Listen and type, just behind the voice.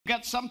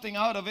get something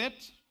out of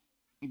it,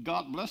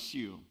 God bless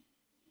you.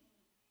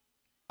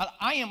 And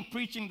I am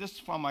preaching this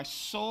from my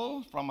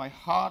soul, from my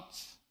heart,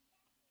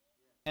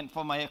 and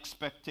from my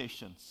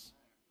expectations.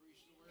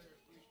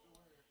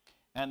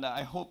 And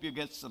I hope you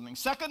get something.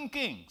 2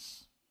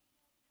 Kings,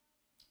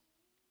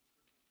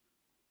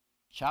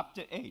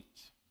 chapter 8,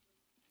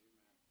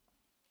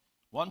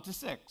 1 to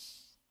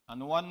 6,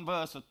 and 1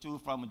 verse or 2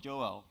 from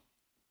Joel.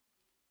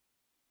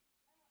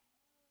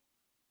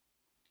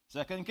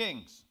 2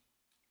 Kings,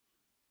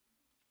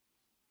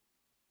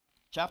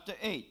 chapter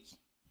 8.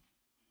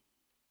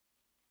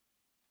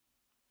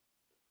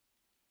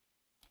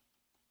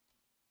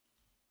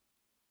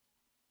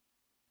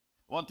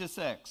 One to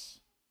 6.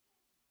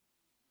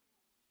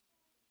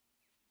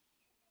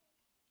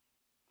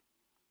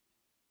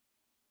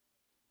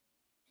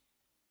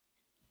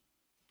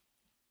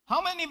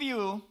 How many of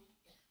you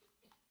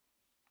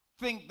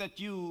think that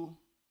you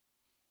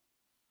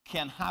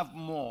can have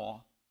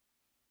more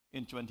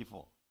in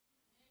 24?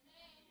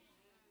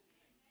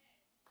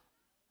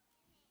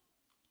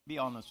 Be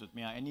honest with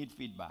me. I need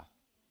feedback.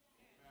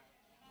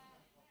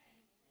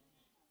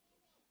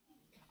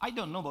 I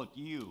don't know about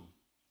you.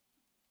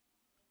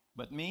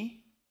 But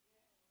me,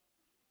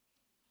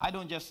 I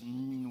don't just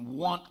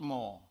want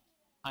more.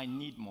 I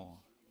need more.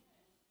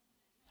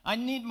 I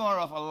need more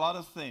of a lot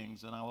of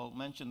things, and I will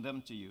mention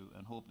them to you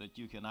and hope that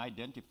you can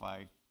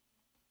identify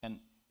and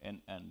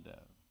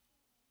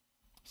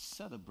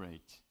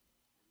celebrate.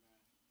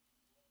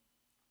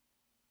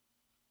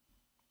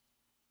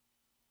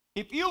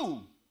 If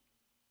you,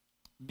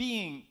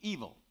 being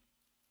evil,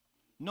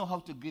 know how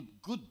to give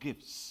good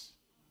gifts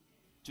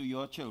to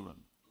your children,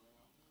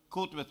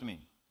 quote with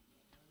me.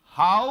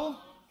 How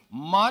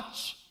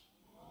much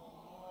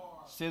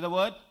more? Say the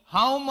word.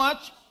 How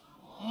much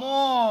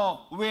more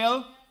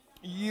will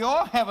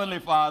your heavenly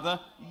Father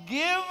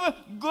give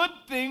good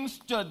things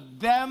to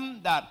them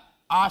that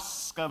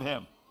ask of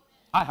him?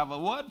 I have a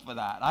word for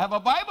that. I have a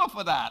Bible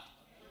for that.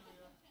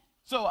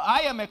 So I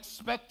am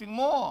expecting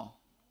more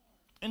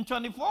in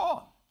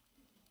 24.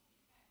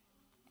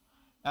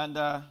 And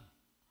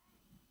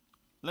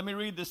let me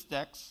read this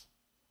text.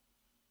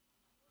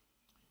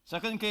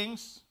 2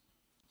 Kings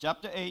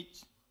chapter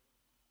 8,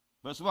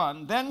 verse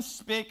 1. Then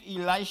spake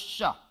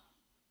Elisha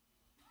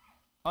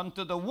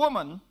unto the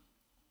woman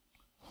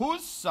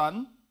whose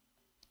son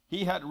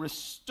he had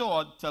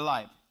restored to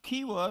life.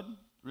 Keyword,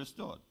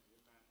 restored.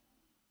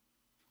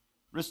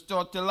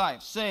 Restored to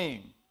life,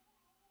 saying,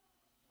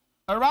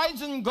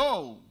 Arise and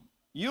go,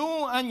 you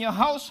and your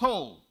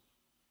household,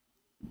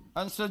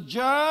 and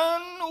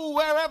sojourn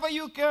wherever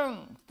you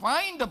can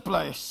find a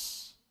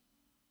place.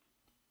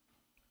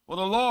 For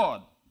the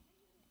Lord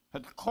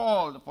had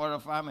called for a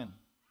famine.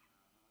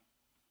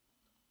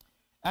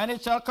 And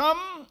it shall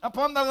come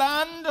upon the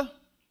land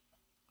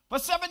for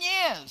 7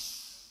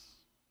 years.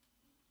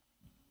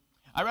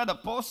 I read a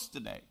post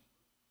today.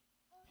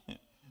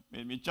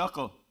 Made me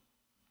chuckle.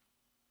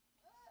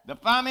 The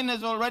famine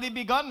has already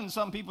begun in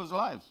some people's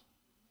lives.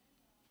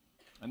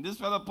 And this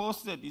fellow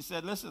posted, he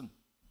said, listen,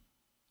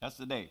 that's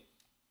the day.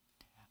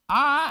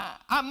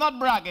 I'm not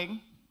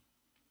bragging,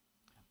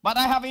 but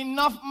I have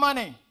enough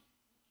money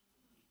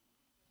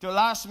to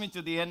last me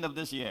to the end of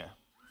this year.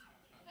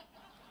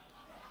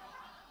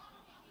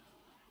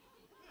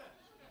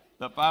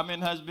 The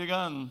famine has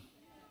begun.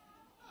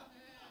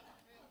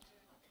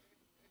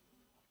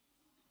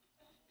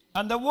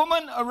 And the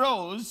woman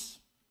arose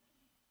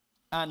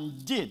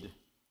and did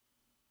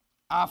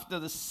after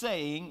the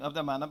saying of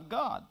the man of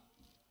God,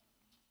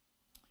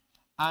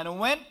 and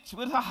went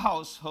with her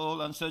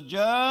household and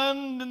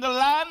sojourned in the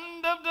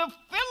land of the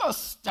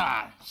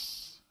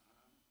Philistines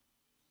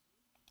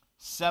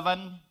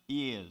 7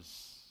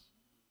 years.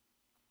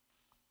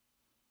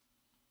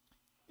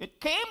 It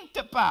came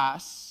to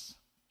pass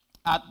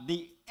at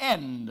the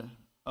end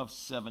of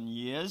 7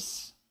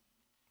 years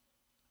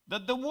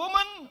that the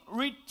woman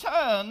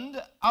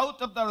returned out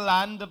of the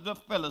land of the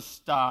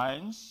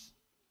Philistines,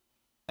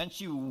 and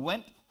she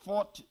went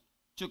forth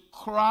to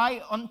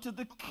cry unto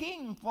the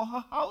king for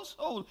her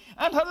household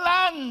and her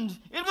land.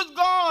 It was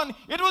gone.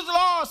 It was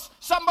lost.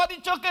 Somebody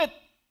took it.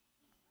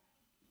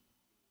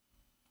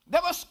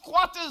 There were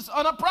squatters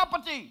on a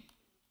property.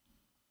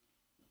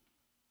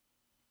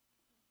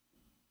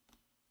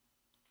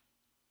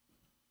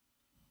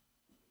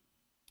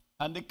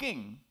 And the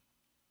king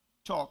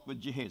talked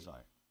with Gehazi,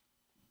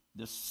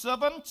 the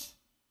servant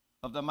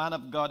of the man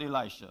of God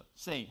Elisha,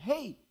 saying,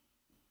 Hey,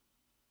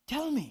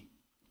 tell me,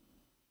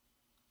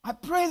 I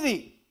pray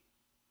thee,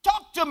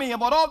 talk to me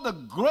about all the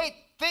great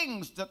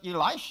things that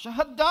Elisha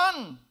had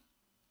done.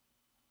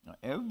 Now,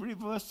 every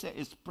verse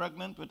is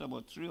pregnant with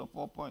about 3 or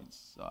 4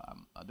 points. So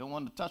I don't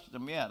want to touch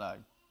them yet. I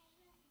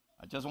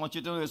just want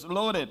you to know it's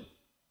loaded.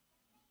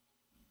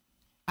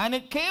 And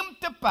it came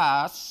to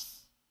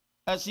pass,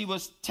 as he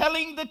was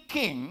telling the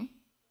king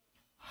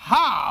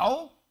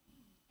how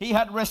he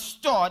had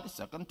restored,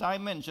 second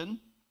time mentioned,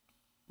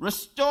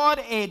 restored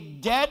a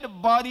dead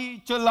body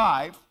to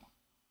life,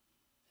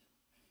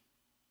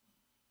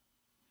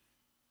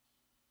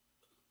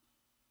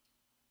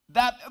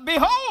 that,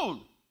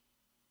 behold,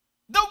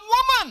 the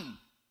woman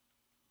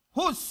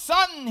whose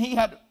son he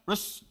had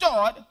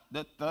restored,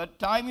 the third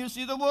time you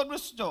see the word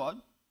restored,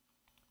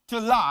 to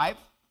life,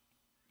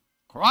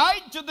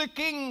 cried to the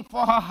king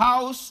for her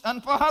house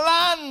and for her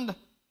land.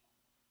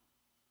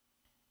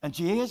 And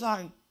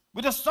Gehazi,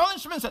 with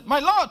astonishment, said, my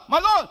Lord,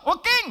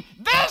 O king,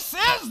 this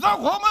is the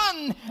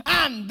woman,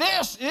 and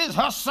this is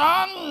her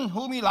son,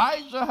 whom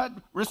Elijah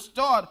had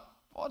restored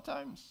 4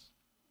 times.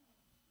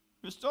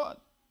 Restored.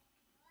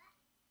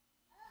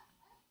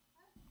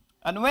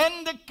 And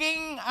when the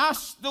king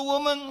asked the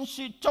woman,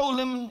 she told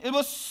him it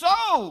was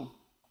so.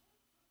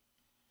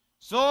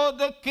 So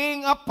the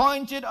king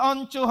appointed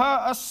unto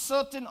her a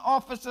certain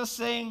officer,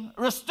 saying,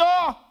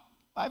 restore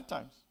 5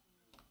 times.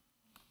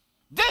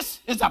 This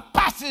is a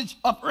passage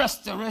of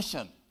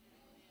restoration.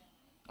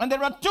 And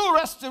there are 2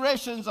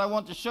 restorations I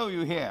want to show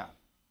you here.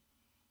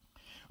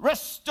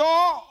 Restore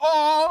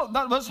all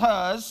that was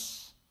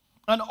hers,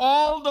 and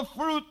all the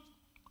fruit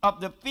of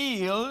the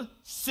field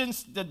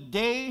since the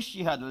day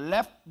she had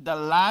left the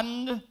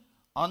land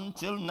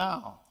until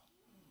now.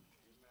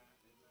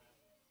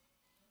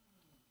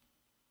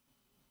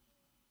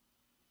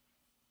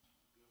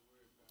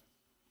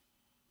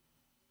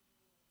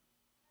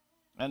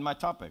 And my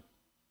topic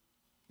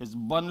is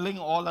bundling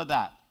all of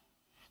that.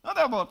 Now,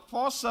 there were about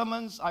 4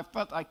 sermons I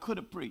felt I could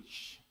have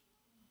preached.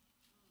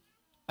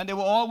 And they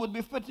all would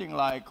be fitting,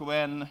 like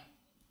when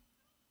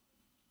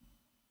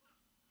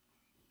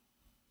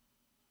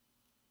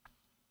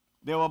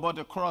they were about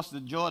to cross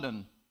the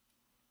Jordan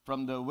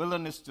from the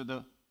wilderness to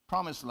the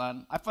promised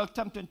land. I felt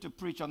tempted to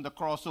preach on the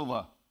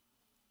crossover,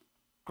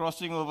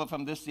 crossing over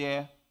from this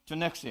year to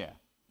next year.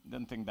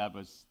 Didn't think that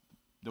was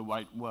the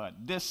right word.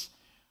 This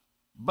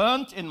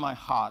burnt in my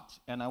heart,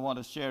 and I want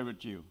to share it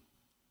with you.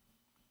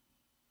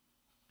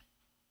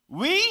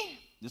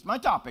 This is my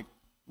topic,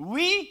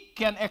 we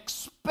can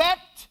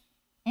expect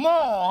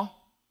more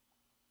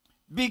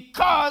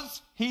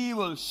because he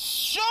will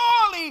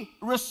surely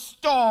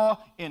restore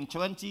in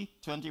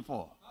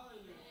 2024.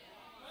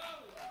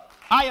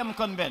 I am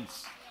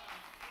convinced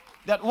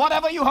that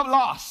whatever you have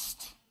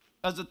lost,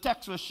 as the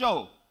text will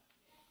show,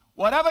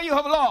 whatever you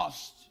have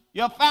lost,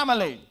 your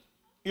family,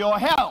 your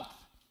health,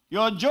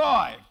 your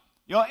joy,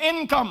 your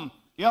income,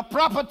 your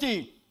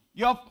property,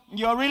 your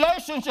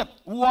relationship,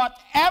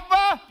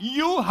 whatever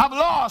you have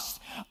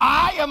lost,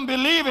 I am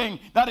believing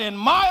that in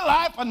my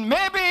life and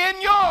maybe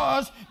in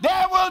yours,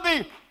 there will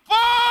be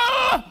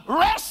full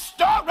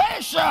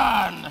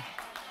restoration.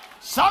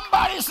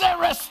 Somebody say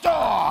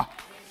restore.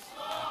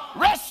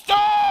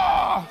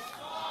 Restore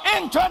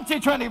in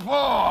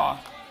 2024.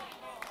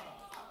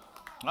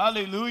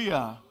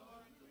 Hallelujah.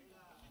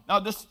 Now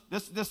this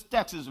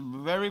text is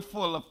very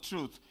full of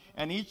truth.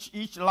 And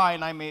each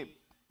line I may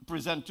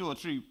present 2 or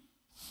 3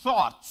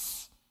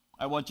 thoughts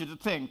I want you to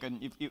think.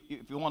 And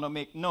if you want to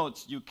make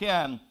notes, you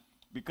can,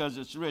 because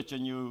it's rich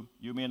and you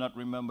may not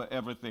remember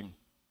everything.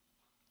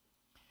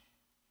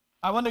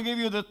 I want to give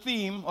you the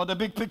theme or the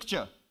big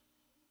picture.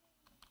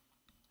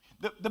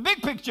 The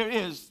big picture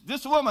is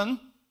this woman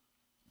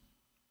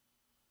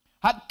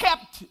had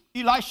kept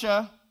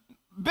Elisha,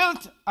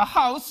 built a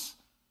house,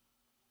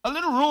 a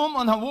little room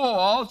on her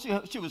wall.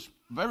 She was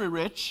very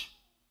rich.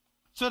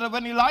 So that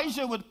when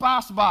Elijah would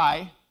pass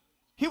by,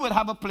 he would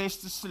have a place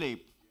to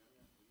sleep.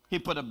 She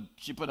put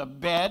a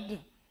bed,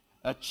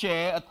 a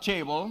chair, a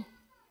table,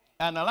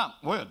 and a lamp.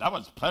 Well, that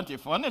was plenty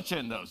of furniture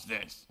in those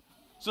days.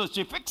 So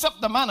she fixed up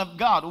the man of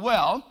God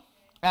well,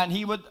 and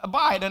he would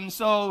abide. And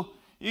so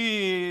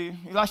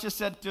Elisha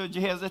said to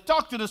Gehazi,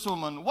 talk to this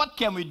woman. What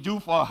can we do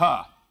for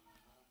her?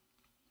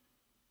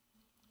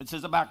 This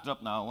is a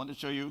backdrop now. I want to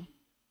show you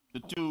the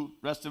 2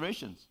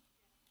 restorations.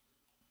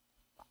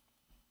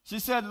 She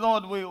said,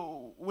 Lord,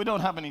 we don't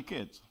have any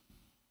kids.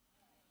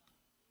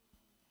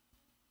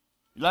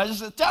 Elijah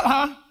said, tell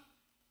her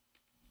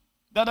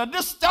that at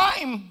this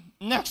time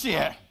next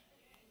year,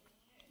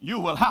 you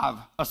will have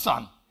a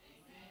son.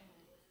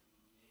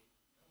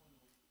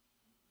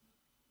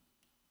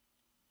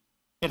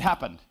 It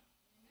happened.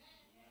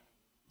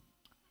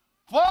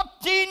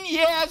 14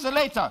 years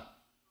later,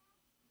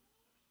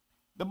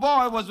 the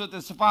boy was with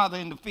his father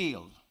in the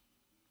field.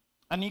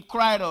 And he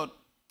cried out,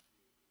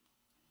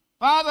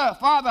 Father,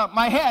 Father,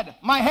 my head,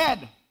 my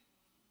head.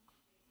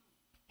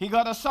 He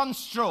got a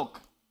sunstroke.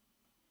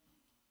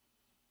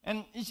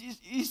 And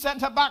he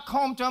sent her back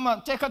home to her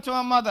mother, take her to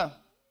her mother.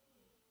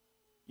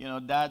 You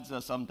know, dads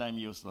are sometimes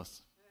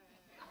useless.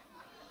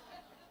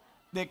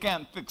 They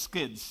can't fix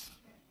kids.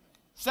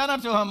 Sent her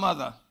to her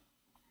mother.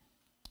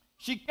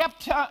 She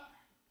kept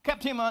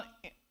him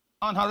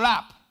on her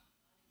lap,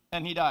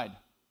 and he died.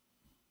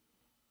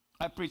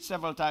 I preached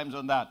several times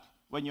on that,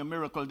 when your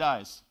miracle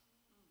dies.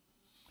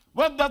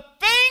 When the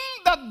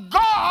thing that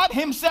God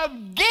himself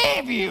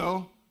gave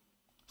you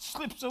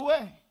slips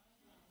away.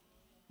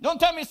 Don't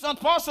tell me it's not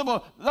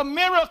possible. The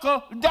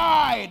miracle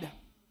died.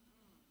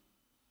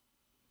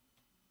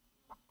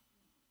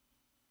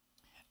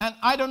 And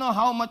I don't know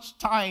how much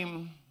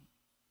time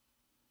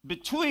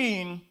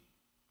between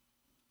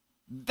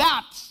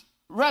that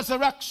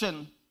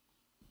resurrection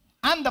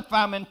and the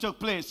famine took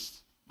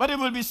place. But it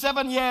will be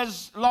 7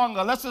 years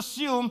longer. Let's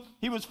assume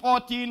he was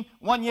 14.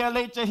 1 year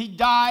later, he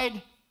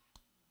died.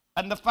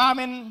 And the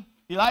famine,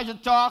 Elijah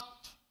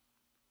talked.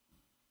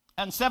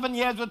 And 7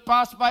 years would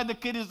pass by. The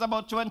kid is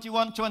about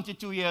 21,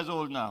 22 years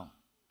old now.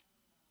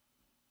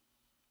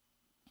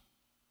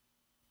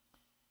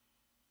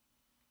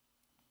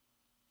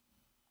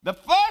 The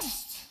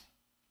first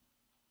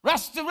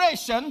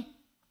restoration,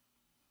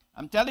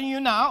 I'm telling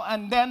you now,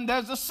 and then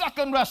there's a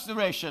second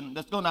restoration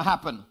that's going to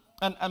happen.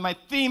 And my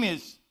theme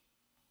is,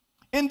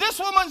 in this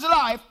woman's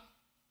life,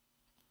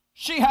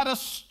 she had a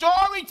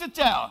story to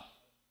tell,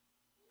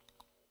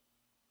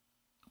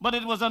 but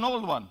it was an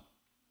old one.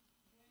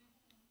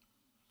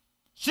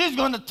 She's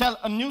going to tell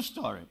a new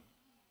story.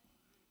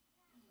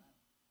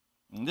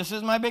 And this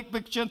is my big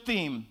picture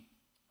theme.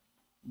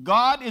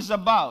 God is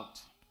about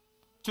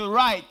to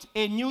write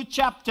a new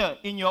chapter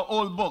in your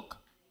old book.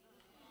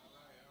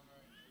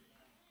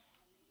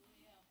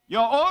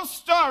 Your old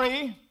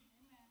story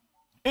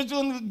is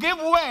going to give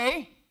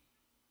way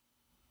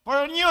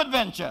for a new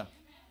adventure.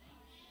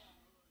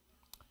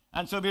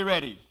 And so be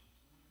ready.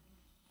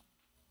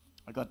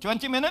 I got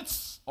 20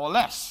 minutes or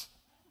less.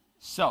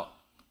 So,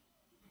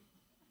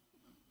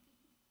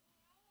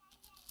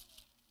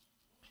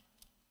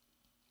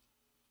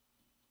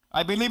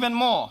 I believe in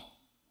more.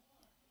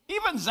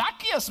 Even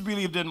Zacchaeus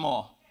believed in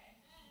more.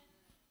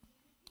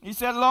 He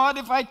said, Lord,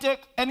 if I take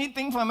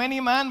anything from any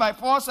man by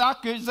false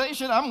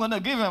accusation, I'm going to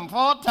give him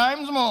 4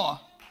 times more.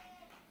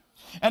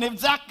 And if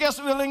Zacchaeus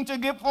is willing to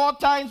give 4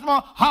 times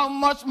more, how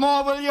much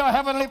more will your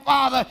heavenly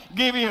Father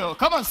give you?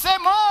 Come on, say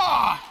more.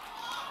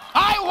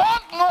 I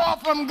want more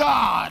from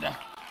God.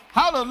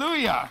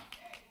 Hallelujah.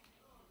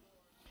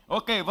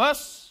 Okay,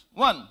 verse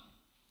 1.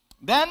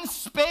 Then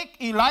spake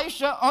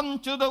Elisha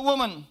unto the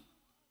woman.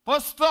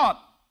 First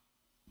thought,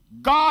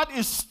 God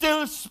is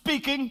still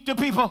speaking to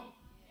people.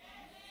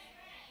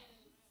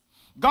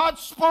 God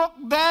spoke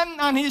then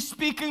and he's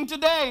speaking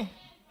today.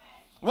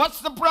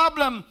 What's the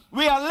problem?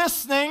 We are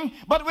listening,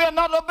 but we are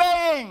not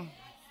obeying.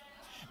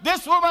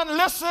 This woman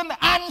listened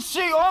and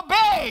she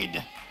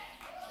obeyed.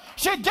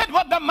 She did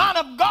what the man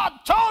of God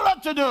told her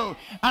to do.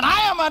 And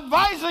I am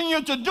advising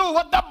you to do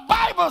what the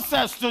Bible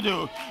says to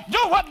do. Do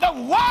what the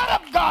Word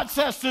of God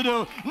says to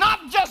do.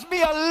 Not just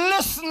be a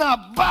listener,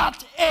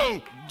 but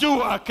a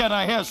doer. Can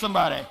I hear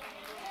somebody?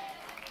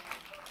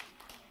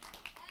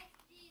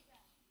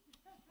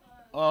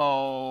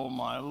 Oh,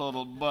 my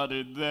little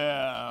buddy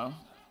there.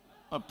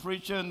 A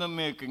preacher in the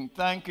making.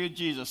 Thank you,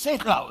 Jesus. Say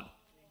it loud.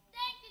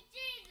 Thank you,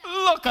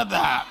 Jesus. Look at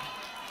that.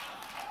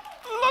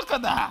 Look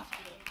at that.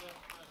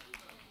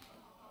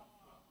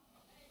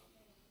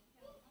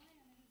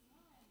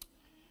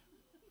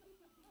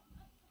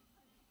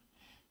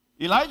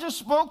 Elijah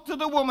spoke to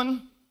the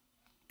woman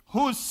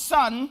whose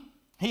son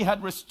he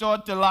had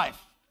restored to life.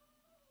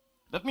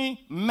 Let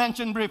me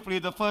mention briefly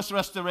the first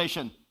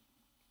restoration.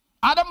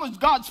 Adam was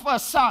God's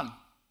first son.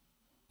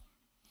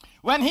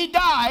 When he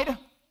died,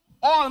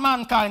 all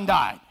mankind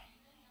died.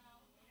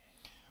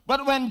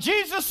 But when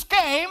Jesus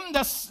came,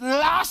 the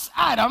last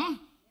Adam,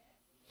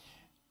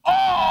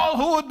 all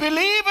who would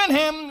believe in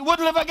him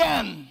would live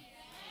again.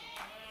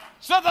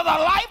 So that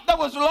the life that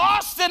was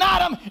lost in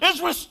Adam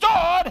is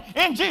restored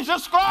in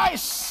Jesus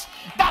Christ.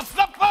 That's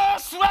the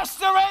first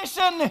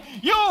restoration.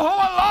 You who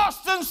were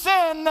lost in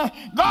sin,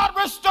 God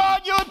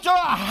restored you to a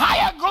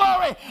higher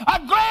glory, a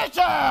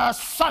greater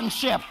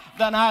sonship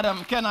than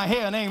Adam. Can I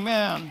hear an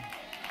amen?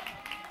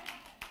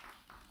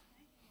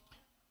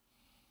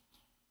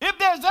 If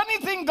there's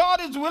anything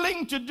God is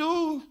willing to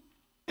do,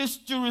 is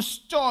to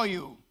restore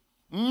you,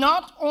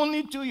 not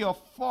only to your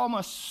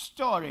former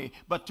story,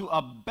 but to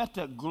a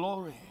better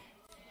glory.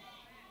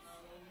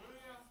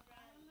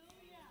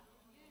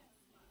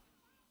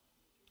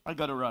 I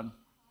got to run.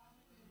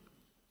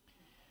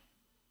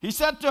 He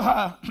said to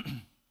her,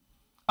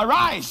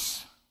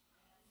 arise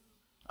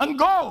and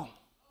go.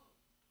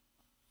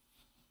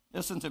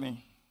 Listen to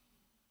me.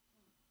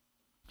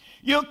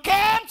 You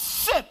can't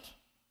sit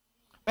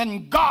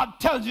when God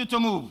tells you to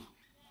move.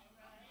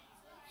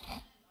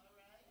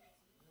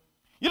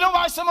 You know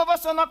why some of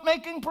us are not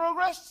making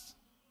progress?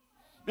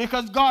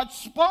 Because God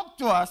spoke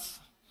to us,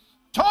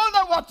 told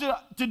us what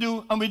to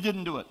do, and we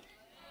didn't do it.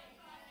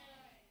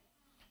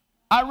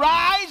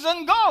 Arise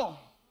and go.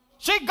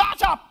 She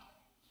got up.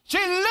 She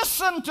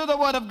listened to the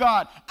word of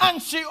God, and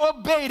she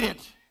obeyed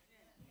it.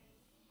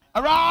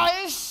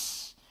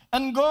 Arise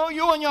and go,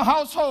 you and your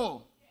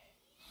household,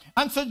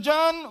 and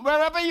sojourn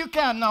wherever you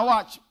can. Now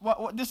watch.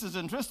 This is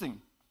interesting.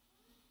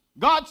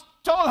 God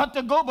told her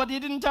to go, but he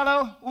didn't tell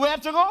her where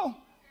to go.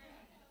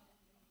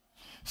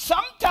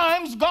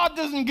 Sometimes God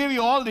doesn't give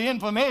you all the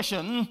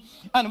information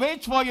and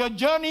waits for your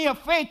journey of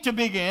faith to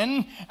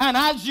begin. And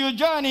as you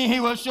journey, he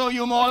will show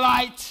you more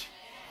light.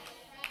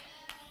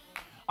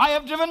 I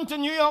have driven to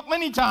New York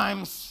many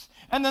times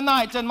in the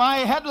night, and my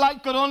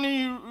headlight could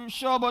only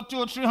show about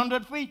 200 or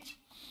 300 feet.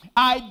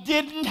 I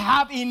didn't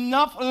have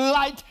enough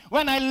light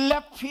when I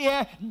left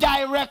here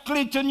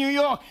directly to New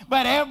York.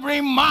 But every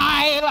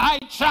mile I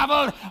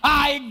traveled,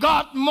 I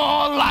got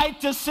more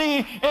light to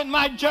see in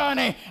my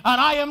journey.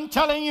 And I am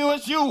telling you,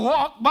 as you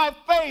walk by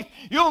faith,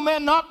 you may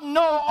not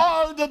know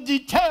all the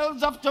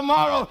details of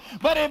tomorrow.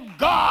 But if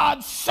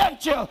God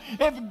sent you,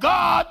 if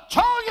God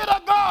told you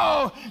to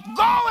go,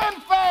 go in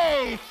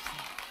faith.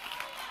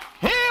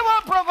 He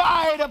will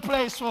provide a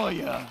place for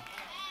you.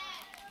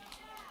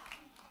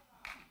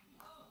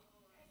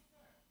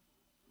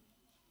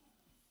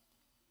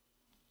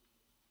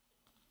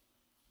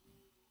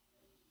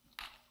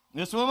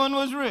 This woman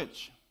was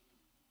rich.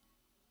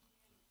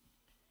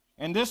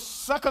 And this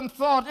second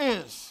thought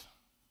is,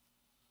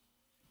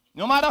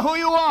 no matter who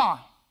you are,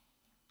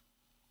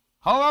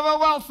 however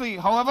wealthy,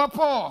 however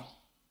poor,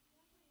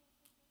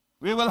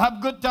 we will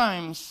have good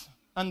times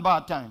and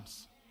bad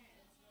times.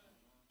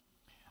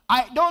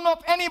 I don't know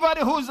of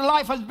anybody whose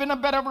life has been a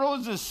bed of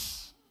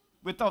roses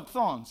without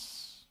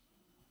thorns.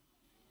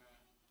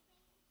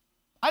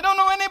 I don't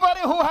know anybody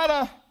who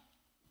had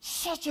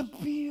such a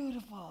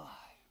beautiful life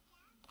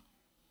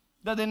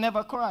that they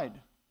never cried,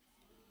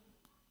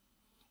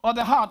 or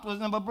their heart was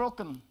never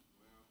broken,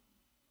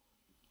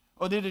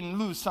 or they didn't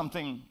lose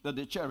something that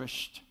they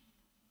cherished.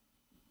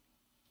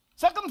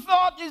 Second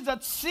thought is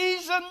that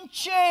season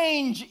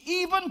change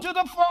even to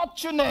the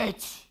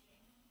fortunate.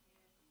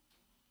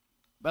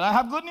 But I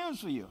have good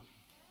news for you.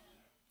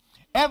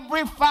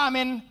 Every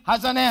famine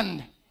has an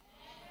end.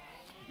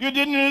 You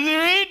didn't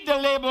read the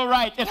label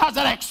right. It has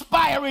an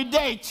expiry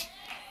date.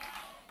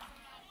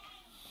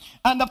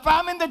 And the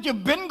famine that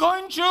you've been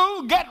going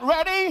through, get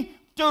ready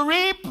to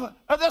reap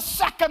the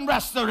second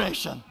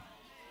restoration.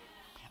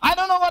 I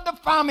don't know what the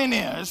famine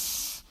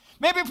is.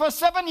 Maybe for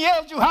 7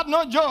 years you had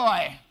no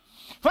joy.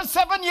 For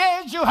 7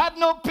 years you had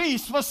no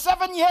peace. For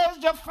 7 years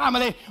your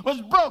family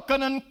was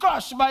broken and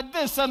crushed by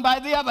this and by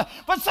the other.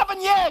 For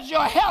 7 years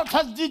your health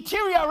has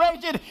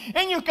deteriorated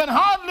and you can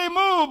hardly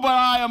move. But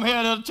I am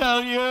here to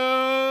tell you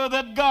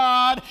that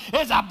God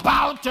is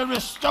about to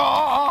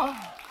restore.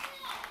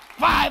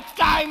 5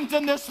 times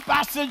in this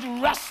passage,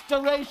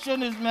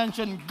 restoration is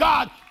mentioned.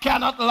 God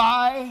cannot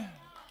lie.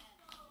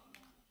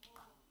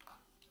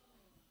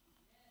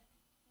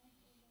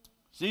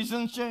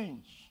 Seasons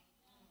change.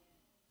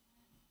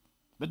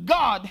 But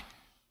God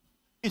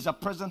is a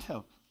present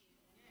help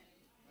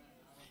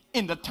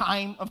in the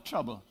time of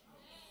trouble.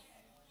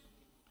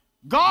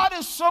 God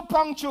is so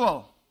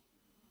punctual.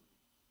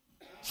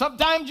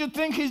 Sometimes you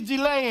think he's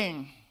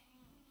delaying.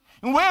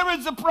 And where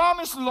is the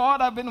promise,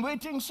 Lord? I've been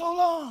waiting so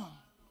long.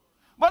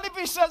 But if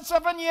he said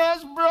 7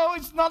 years, bro,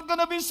 it's not going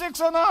to be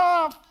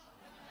 6.5.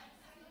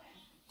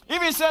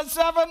 If he said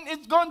 7,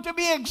 it's going to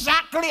be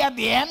exactly at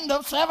the end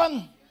of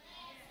 7.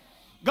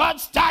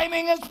 God's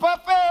timing is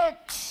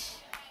perfect.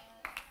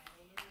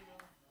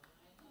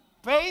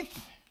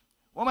 Faith,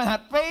 woman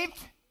had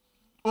faith,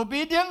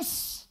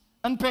 obedience,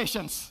 and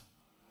patience.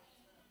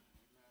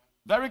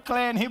 Very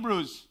clear in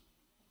Hebrews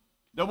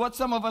that what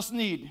some of us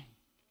need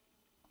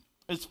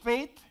is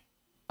faith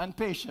and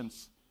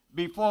patience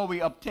before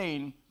we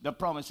obtain the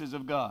promises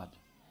of God.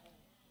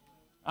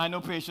 I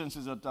know patience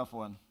is a tough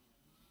one.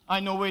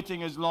 I know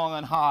waiting is long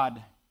and hard,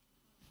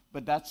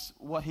 but that's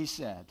what he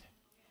said.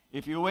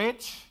 If you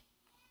wait,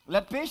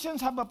 let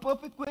patience have a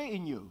perfect way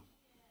in you.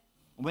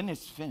 When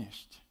it's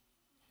finished,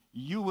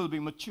 you will be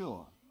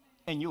mature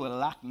and you will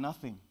lack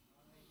nothing.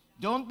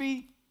 Don't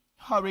be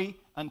hurry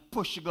and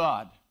push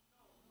God.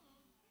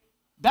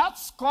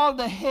 That's called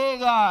the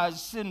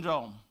Hagar's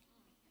syndrome.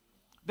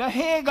 The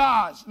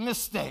Hagar's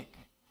mistake.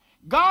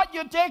 God,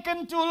 you're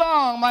taking too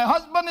long. My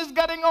husband is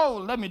getting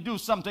old. Let me do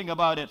something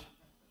about it.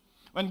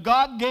 When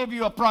God gave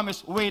you a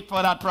promise, wait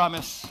for that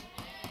promise.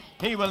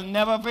 He will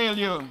never fail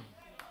you.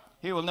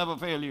 He will never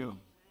fail you.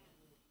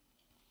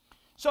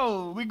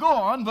 So we go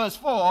on, verse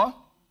 4.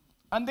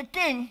 And the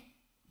king,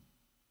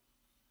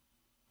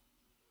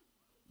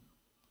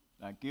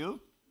 thank you.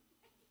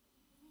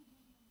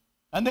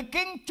 And the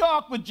king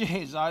talked with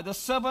Gehazi, the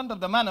servant of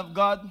the man of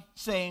God,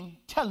 saying,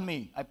 tell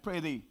me, I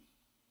pray thee.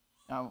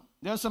 Now,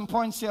 there are some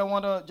points here I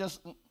want to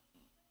just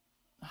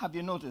have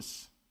you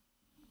notice.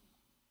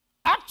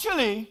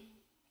 Actually,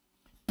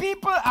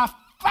 people are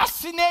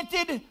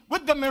fascinated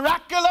with the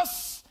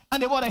miraculous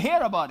and they want to hear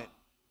about it.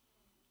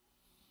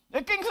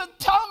 The king said,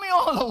 tell me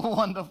all the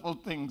wonderful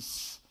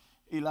things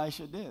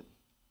Elisha did.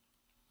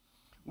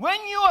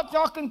 When you are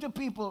talking to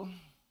people,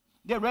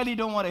 they really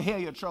don't want to hear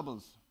your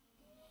troubles.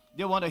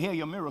 They want to hear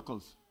your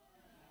miracles.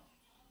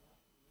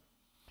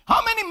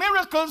 How many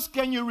miracles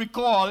can you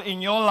recall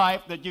in your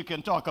life that you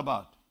can talk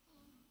about?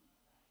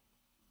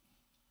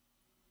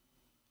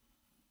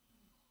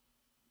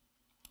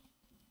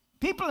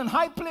 People in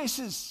high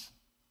places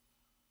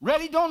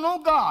really don't know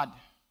God,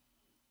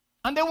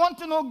 and they want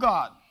to know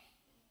God.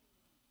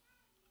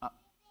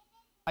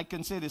 I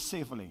can say this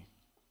safely.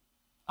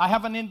 I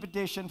have an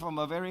invitation from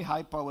a very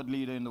high-powered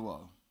leader in the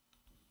world.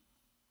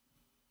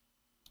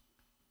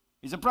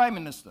 He's a prime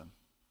minister,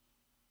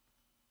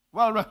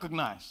 well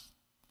recognized.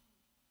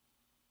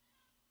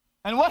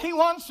 And what he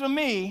wants from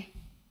me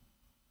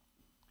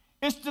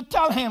is to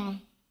tell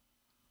him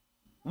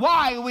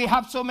why we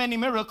have so many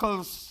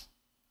miracles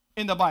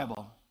in the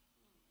Bible.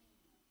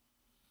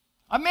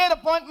 I made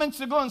appointments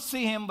to go and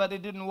see him, but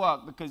it didn't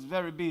work because he's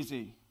very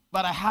busy.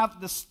 But I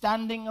have the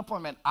standing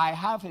appointment. I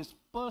have his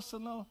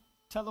personal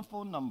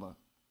telephone number.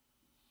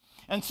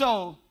 And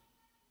so,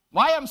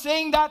 why I'm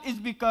saying that is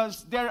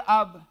because there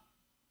are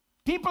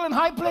people in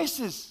high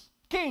places,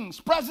 kings,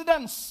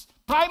 presidents,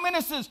 prime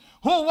ministers,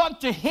 who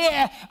want to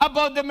hear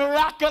about the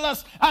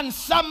miraculous, and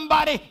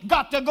somebody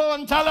got to go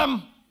and tell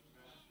them.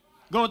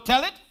 Go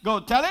tell it, go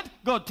tell it,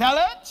 go tell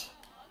it.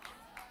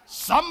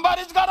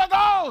 Somebody's got to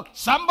go.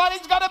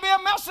 Somebody's got to be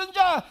a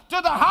messenger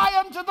to the high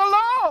and to the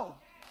low.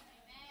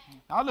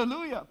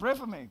 Hallelujah. Pray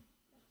for me.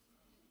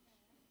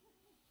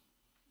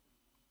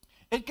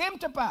 It came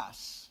to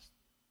pass,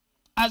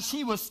 as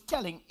he was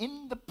telling,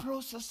 in the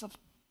process of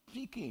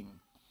speaking,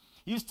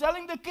 he was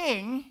telling the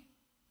king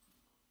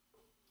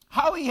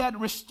how he had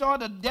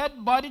restored a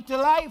dead body to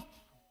life.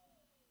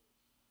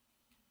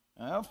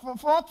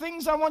 Four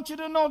things I want you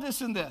to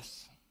notice in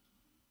this.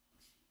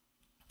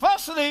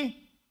 Firstly,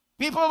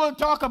 people will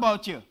talk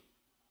about you.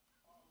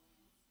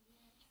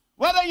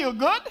 Whether you're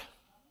good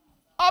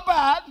or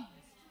bad,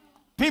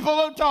 people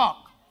will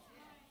talk.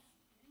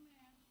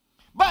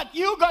 But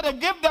you got to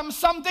give them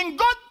something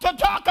good to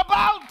talk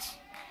about.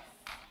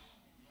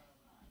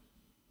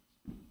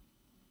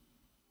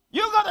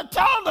 You got to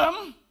tell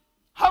them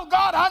how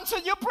God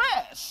answered your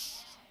prayers.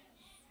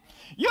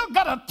 You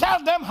got to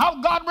tell them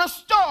how God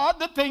restored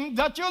the thing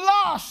that you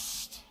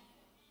lost.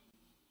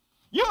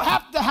 You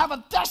have to have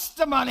a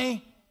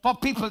testimony for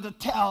people to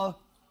tell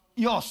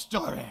your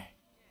story.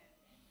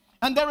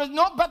 And there is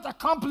no better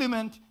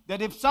compliment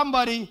than if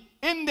somebody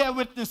in their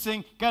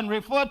witnessing can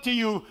refer to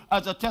you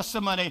as a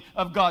testimony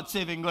of God's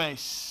saving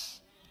grace.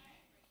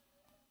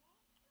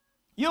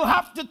 You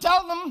have to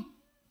tell them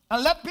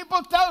and let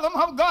people tell them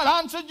how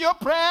God answered your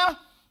prayer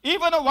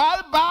even a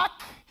while back,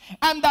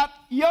 and that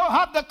you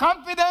have the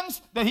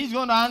confidence that he's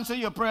going to answer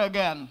your prayer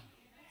again.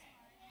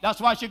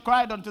 That's why she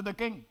cried unto the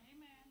king.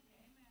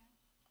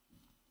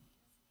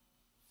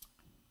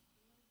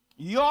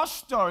 Your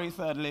story,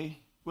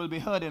 thirdly, will be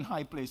heard in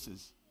high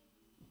places.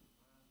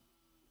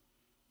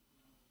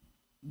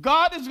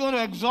 God is going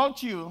to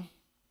exalt you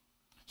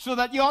so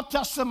that your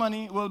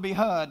testimony will be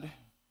heard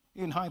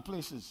in high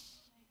places.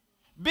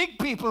 Big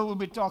people will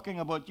be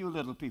talking about you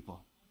little people.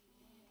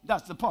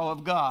 That's the power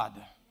of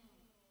God.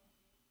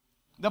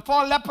 The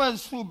 4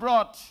 lepers who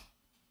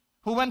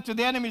went to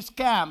the enemy's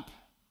camp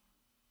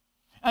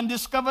and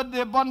discovered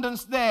the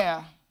abundance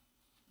there,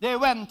 they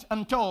went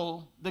and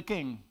told the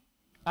king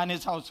and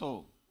his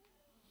household.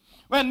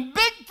 When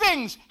big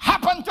things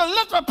happen to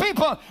little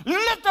people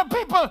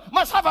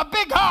must have a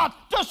big heart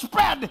to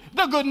spread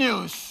the good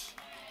news.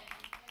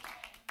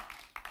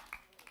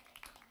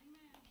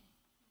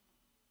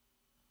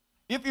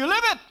 If you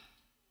live it,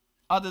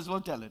 others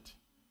will tell it.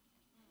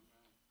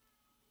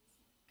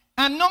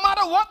 And no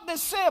matter what they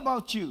say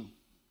about you,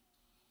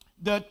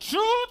 the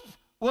truth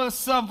will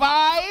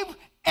survive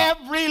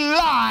every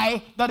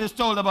lie that is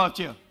told about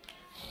you.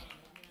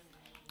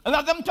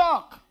 Let them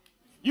talk.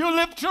 You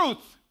live truth.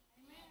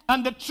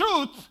 And the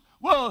truth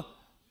will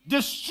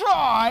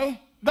destroy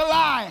the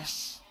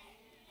lies.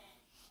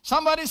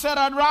 Somebody said,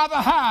 I'd rather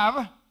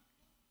have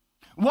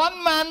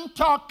one man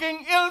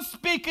talking,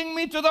 ill-speaking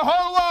me to the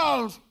whole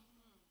world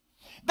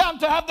than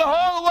to have the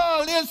whole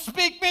world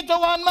ill-speak me to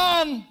one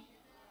man.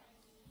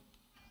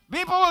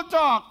 People will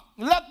talk.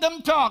 Let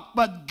them talk,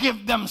 but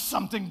give them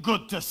something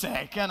good to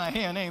say. Can I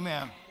hear an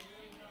amen?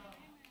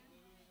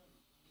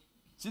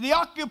 See, the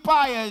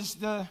occupiers,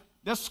 the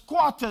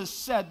squatters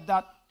said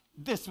that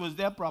this was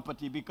their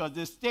property because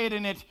they stayed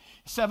in it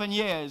 7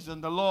 years.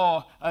 And the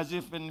law, as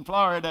if in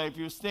Florida, if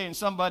you stay in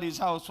somebody's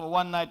house for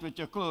one night with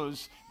your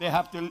clothes, they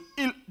have to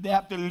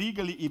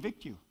legally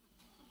evict you.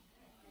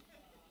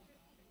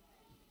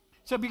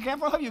 So be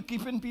careful how you're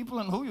keeping people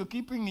and who you're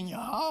keeping in your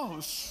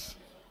house.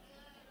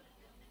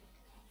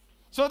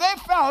 So they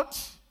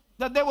felt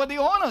that they were the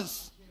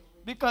owners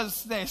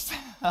because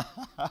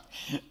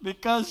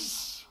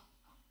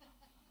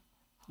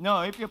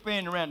no, if you're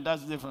paying rent,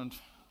 that's different.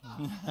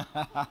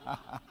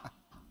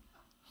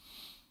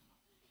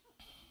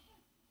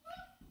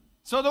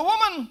 So the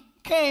woman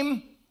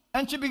came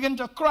and she began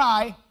to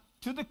cry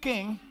to the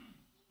king.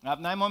 I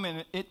have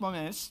 8 more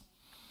minutes.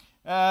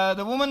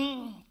 The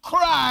woman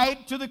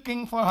cried to the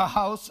king for her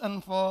house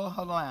and for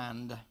her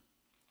land.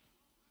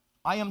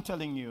 I am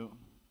telling you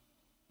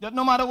that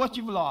no matter what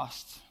you've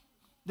lost,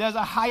 there's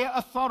a higher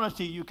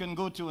authority you can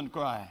go to and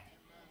cry.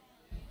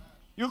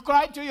 You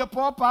cry to your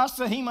poor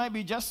pastor, he might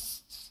be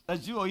just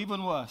as you or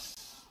even worse.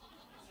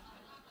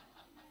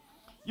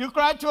 You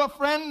cry to a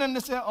friend and they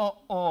say, oh,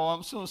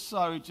 I'm so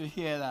sorry to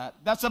hear that.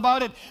 That's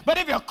about it. But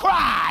if you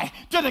cry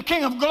to the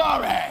King of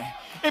Glory,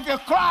 if you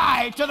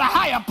cry to the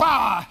higher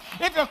power,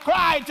 if you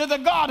cry to the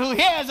God who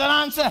hears and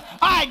answers,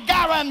 I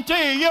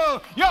guarantee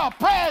you, your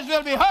prayers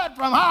will be heard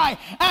from high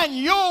and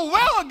you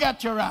will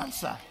get your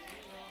answer.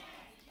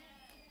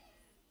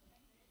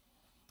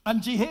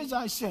 And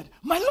Gehazi said,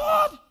 my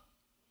Lord,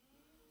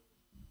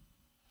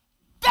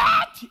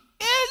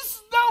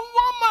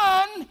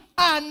 woman,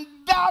 and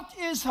that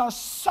is her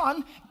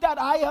son that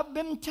I have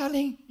been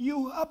telling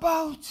you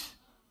about.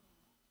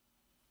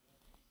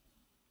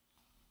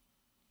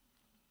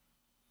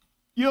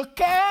 You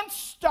can't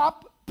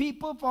stop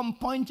people from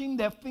pointing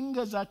their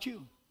fingers at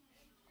you.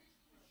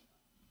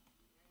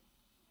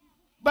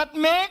 But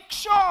make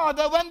sure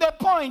that when they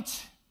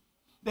point,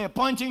 they're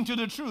pointing to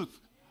the truth.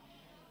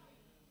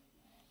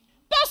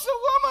 That's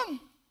a woman.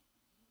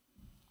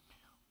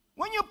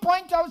 When you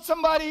point out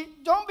somebody,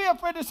 don't be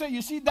afraid to say,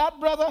 you see that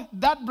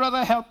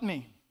brother helped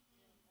me.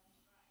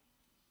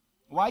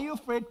 Why are you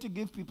afraid to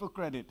give people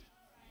credit?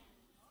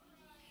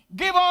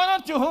 Give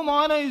honor to whom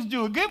honor is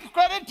due. Give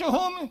credit to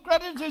whom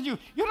credit is due.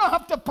 You don't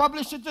have to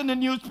publish it in the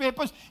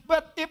newspapers,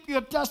 but if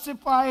you're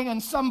testifying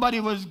and somebody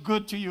was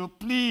good to you,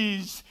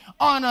 please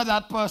honor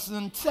that person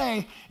and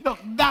say, look,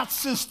 that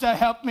sister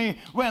helped me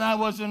when I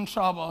was in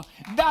trouble.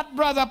 That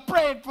brother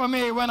prayed for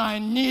me when I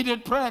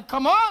needed prayer.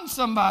 Come on,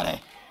 somebody.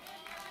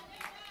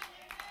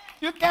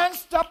 You can't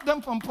stop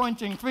them from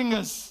pointing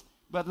fingers,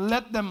 but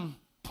let them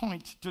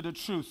point to the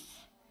truth.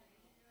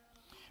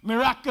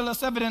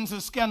 Miraculous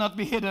evidences cannot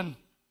be hidden.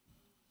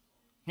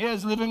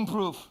 Here's living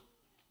proof.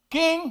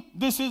 King,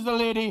 this is the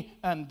lady,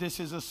 and this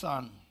is the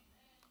son.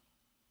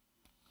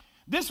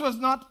 This was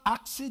not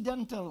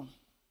accidental.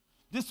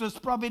 This was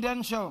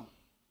providential.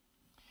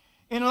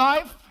 In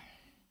life,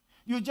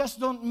 you just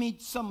don't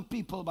meet some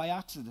people by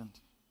accident.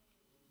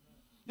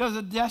 There's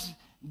a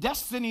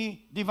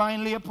destiny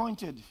divinely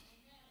appointed.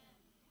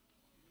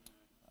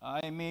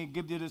 I may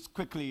give you this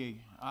quickly.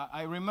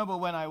 I remember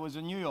when I was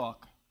in New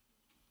York,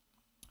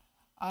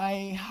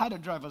 I had a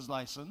driver's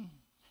license.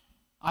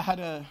 I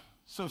had a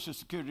social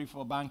security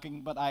for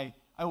banking, but I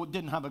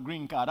didn't have a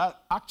green card.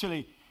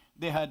 Actually,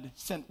 they had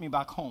sent me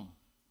back home.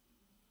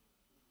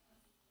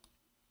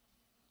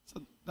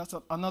 So that's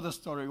another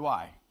story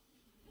why.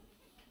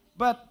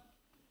 But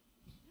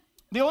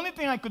the only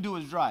thing I could do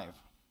was drive.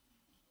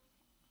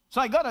 So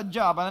I got a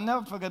job, and I'll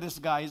never forget this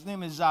guy. His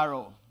name is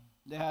Zaro.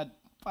 They had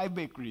 5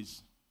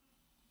 bakeries.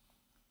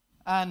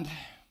 And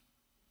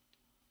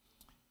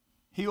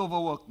he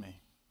overworked me.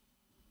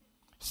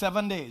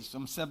 7 days,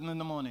 from 7 in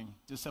the morning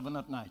to 7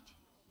 at night.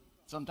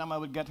 Sometimes I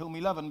would get home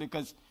 11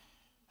 because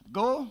I'd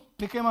go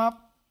pick him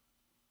up,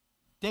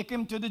 take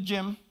him to the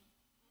gym,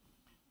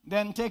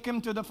 then take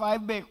him to the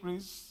 5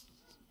 bakeries.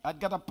 I'd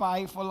get a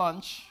pie for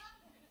lunch.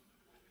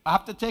 I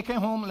have to take him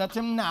home, let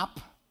him nap.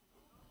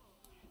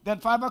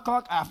 Then 5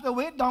 o'clock, I have to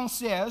wait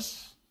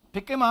downstairs,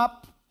 pick him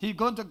up. He's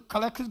going to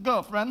collect his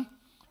girlfriend.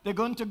 They're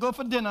going to go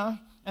for dinner.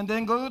 And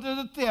then go to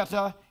the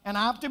theater, and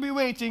I have to be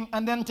waiting,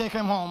 and then take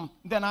him home.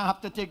 Then I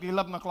have to take the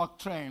 11 o'clock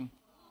train.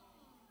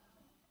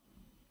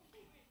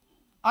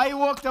 I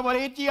worked about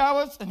 80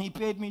 hours, and he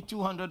paid me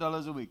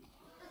 $200 a week.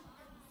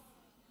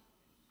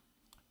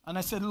 And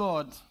I said,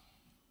 Lord,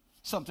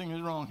 something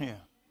is wrong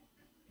here.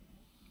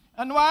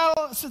 And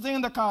while sitting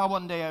in the car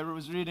one day, I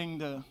was reading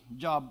the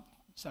job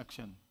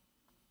section,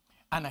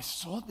 and I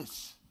saw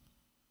this.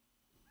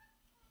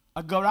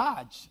 A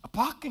garage, a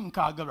parking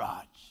car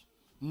garage.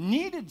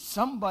 Needed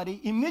somebody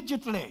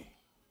immediately.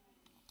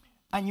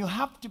 And you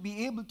have to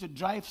be able to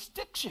drive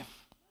stick shift.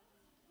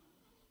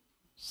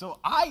 So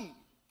I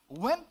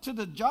went to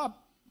the job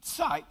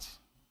site,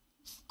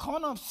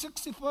 corner of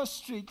 61st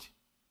Street,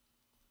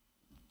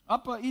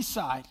 Upper East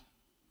Side,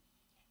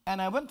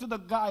 and I went to the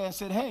guy and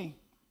said, hey,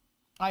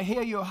 I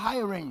hear you're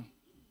hiring.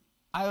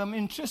 I am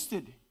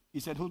interested.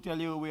 He said, who tell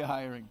you we're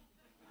hiring?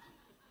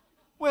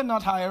 We're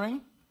not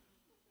hiring.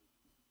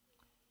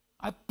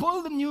 I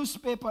pulled the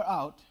newspaper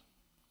out.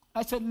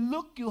 I said,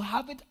 look, you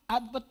have it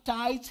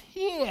advertised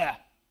here.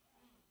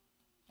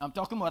 I'm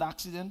talking about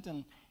accident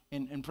and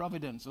in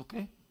Providence,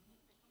 okay?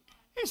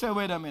 He said,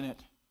 wait a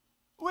minute.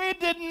 We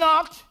did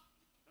not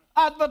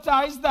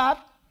advertise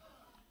that.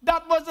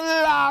 That was the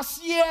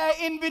last year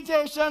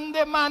invitation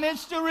they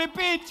managed to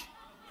repeat.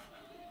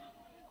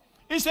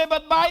 He said,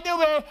 but by the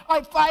way,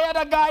 I fired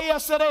a guy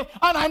yesterday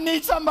and I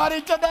need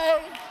somebody today.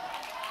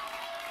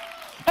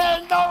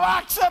 Ain't no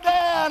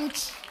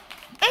accident.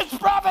 It's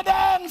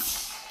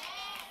Providence.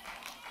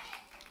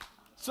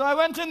 So I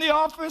went in the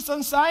office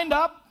and signed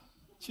up.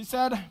 She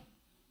said,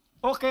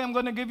 okay, I'm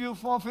going to give you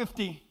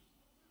 $4.50. I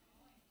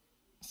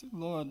said,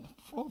 Lord,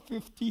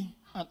 $4.50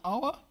 an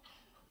hour?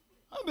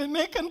 I've been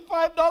making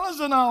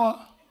 $5 an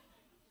hour.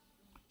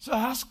 So I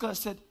asked her, I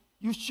said,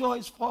 you sure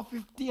it's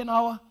 $4.50 an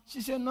hour?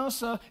 She said, no,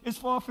 sir, it's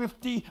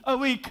 $4.50 a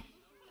week.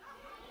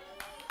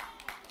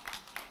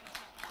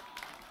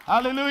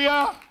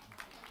 Hallelujah.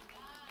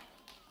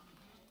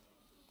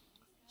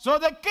 So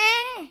the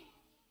king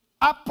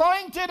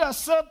appointed a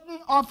certain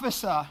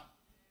officer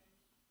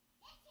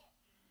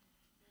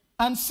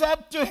and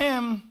said to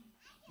him,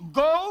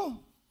 go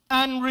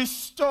and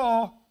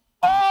restore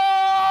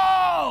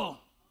all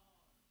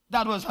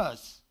that was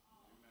hers.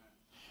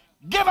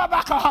 Give her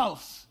back her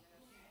house.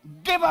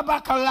 Give her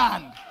back her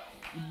land.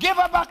 Give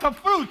her back her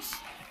fruits.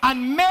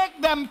 And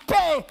make them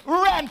pay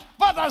rent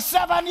for the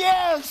 7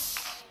 years.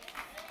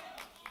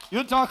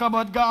 You talk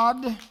about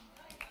God.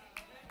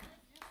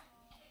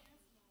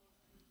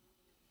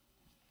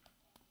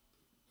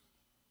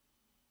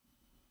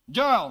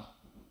 Joel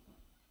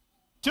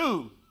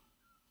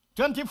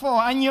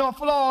 2:24, and your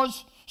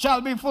floors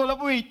shall be full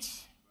of wheat,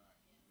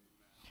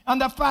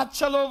 and the fat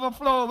shall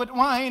overflow with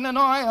wine and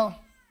oil.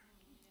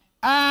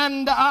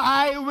 And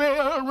I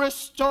will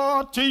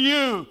restore to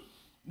you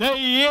the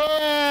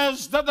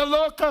years that the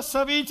locusts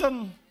have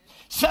eaten.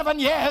 7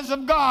 years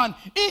have gone,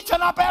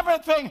 eaten up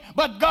everything.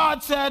 But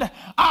God said,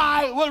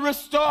 I will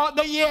restore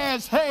the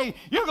years. Hey,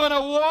 you're going to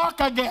walk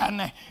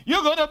again.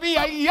 You're going to be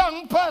a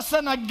young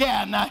person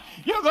again.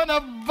 You're going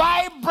to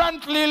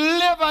vibrantly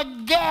live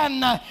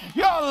again.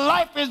 Your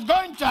life is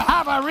going to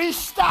have a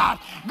restart.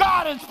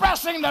 God is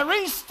pressing the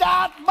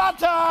restart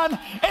button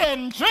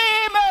in 3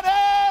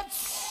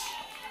 minutes.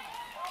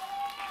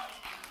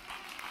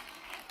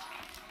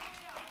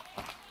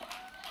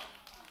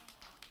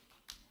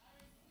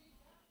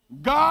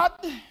 God,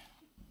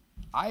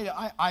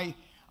 I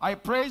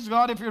praise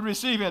God if you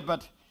receive it,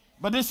 but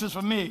this is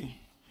for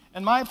me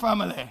and my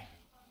family.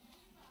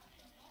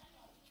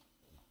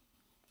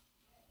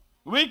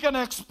 We can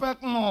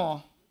expect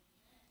more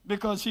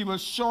because He will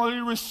surely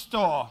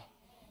restore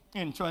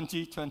in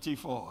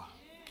 2024.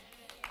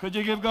 Could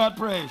you give God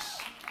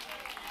praise?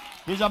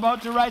 He's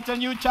about to write a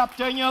new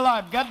chapter in your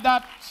life. Get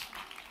that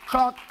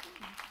clock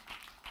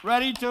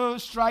ready to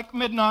strike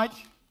midnight.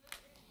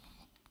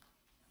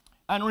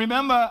 And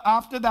remember,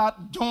 after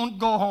that, don't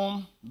go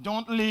home.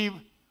 Don't leave.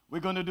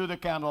 We're going to do the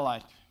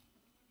candlelight.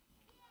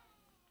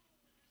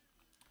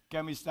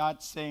 Can we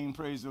start saying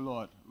praise the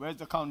Lord? Where's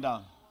the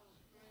countdown?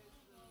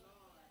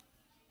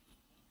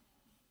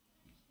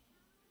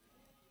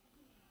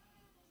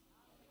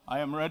 I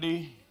am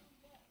ready.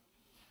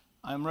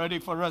 I'm ready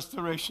for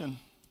restoration.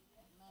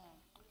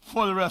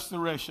 Full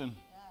restoration.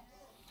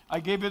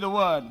 I gave you the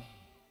word.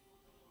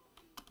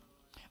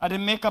 I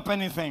didn't make up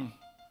anything.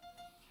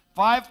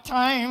 5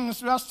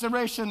 times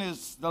restoration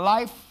is the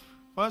life,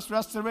 first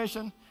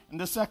restoration, and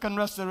the second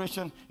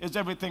restoration is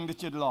everything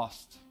that you'd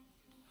lost.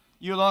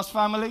 You lost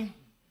family,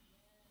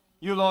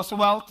 you lost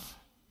wealth,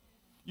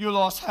 you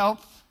lost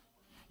health,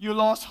 you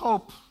lost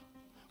hope.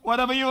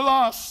 Whatever you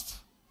lost,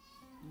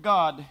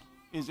 God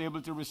is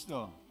able to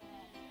restore.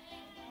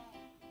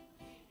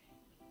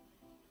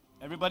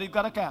 Everybody's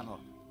got a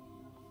candle.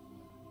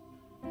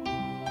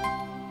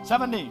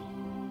 17,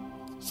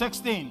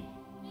 16,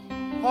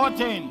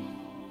 14,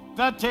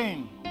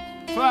 13,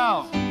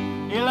 12,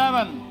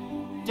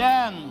 11,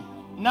 10,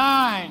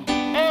 9,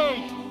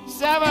 8,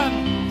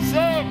 7, 6,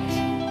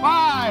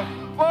 5,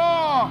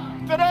 4,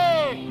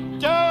 3,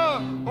 2,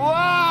 1.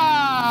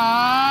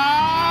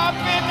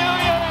 Happy New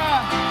Year!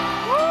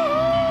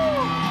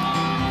 Woo-hoo!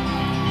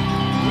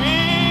 We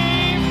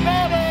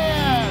made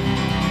it!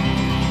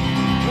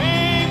 We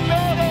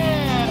made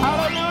it!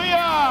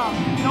 Hallelujah!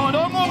 No,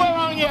 don't move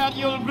around yet.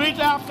 You'll greet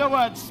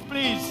afterwards,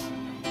 please.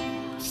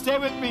 Stay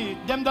with me.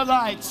 Dim the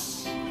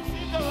lights.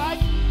 Receive the light.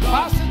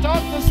 Pass it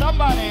on to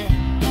somebody.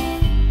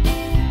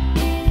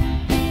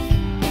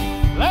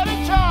 Let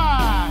it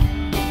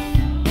shine.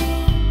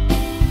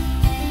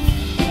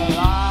 The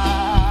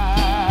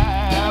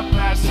light of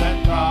blessed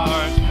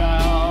God, the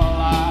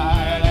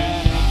light, let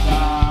it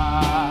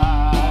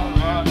shine.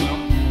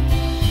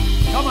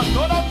 Come on,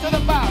 go down to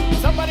the back.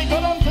 Somebody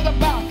go down to the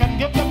back and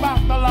give the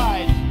back the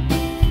light.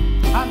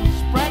 And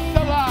spread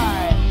the light.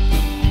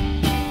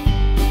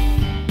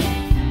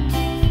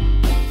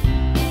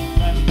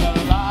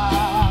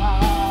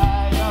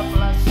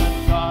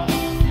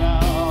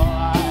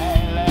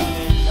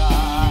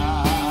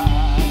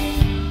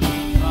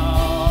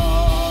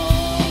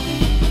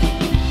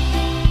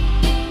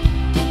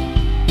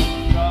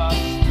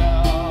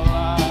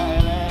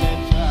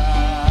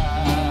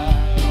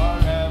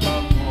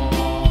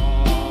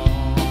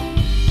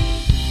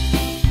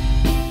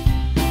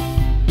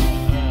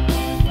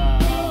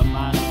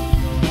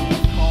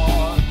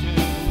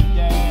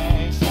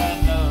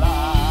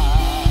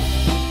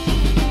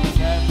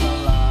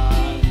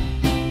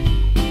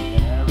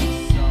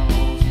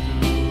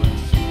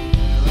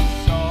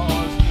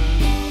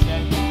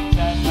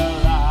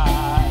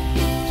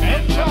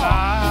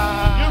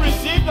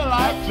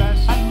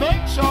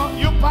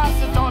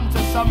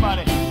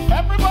 Somebody.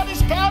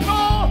 Everybody's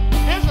candle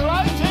is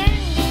lighting.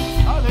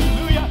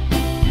 Hallelujah.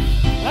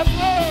 Let's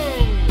pray.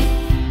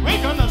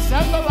 We're going to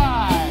set the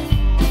light.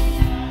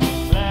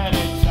 Let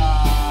it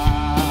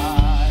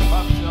shine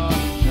from shore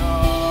to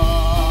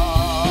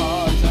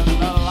shore. Set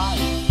the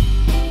light.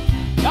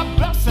 The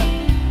blessed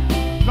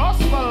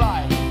gospel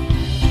light.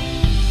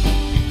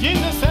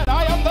 Jesus said, I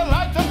am the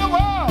light of the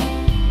world.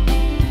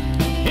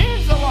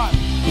 He's the one.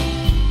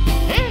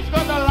 He's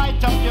going to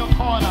light up your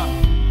corner.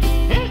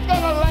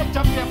 Light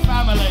up your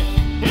family.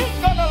 He's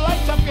going to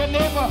light up your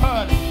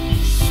neighborhood.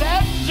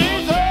 Set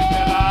Jesus the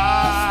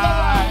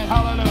light.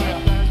 Hallelujah.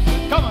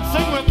 Come on,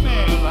 sing with me.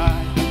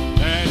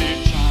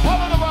 What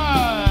are the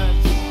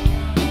words?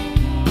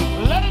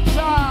 Let it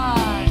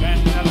shine. Let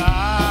the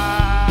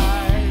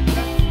light.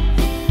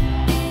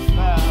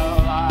 The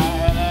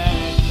light, let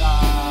it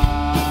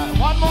shine.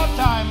 One more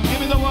time.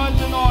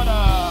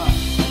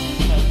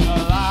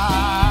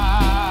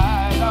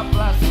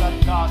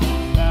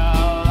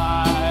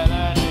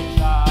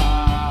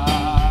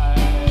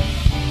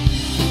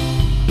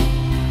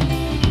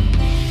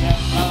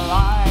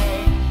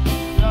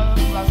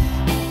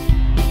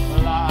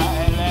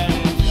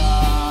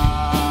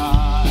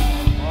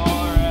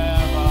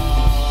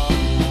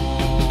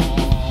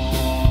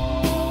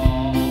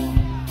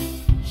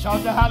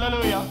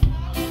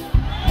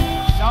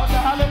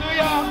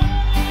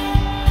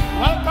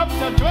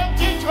 into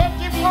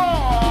 2024.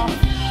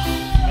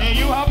 May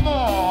you have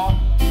more.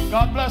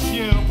 God bless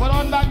you. Put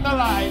on back the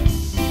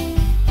lights.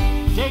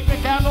 Take the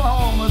candle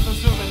home as a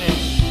souvenir.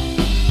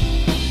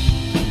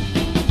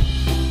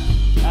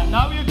 And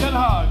now you can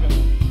hug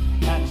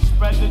and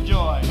spread the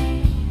joy.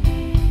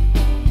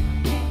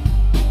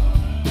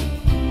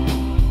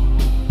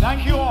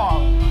 Thank you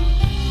all.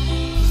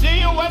 See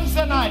you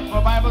Wednesday night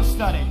for Bible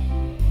study.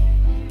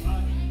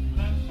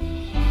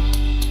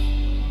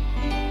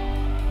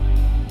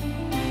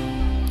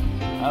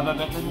 Have a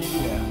better new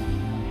year.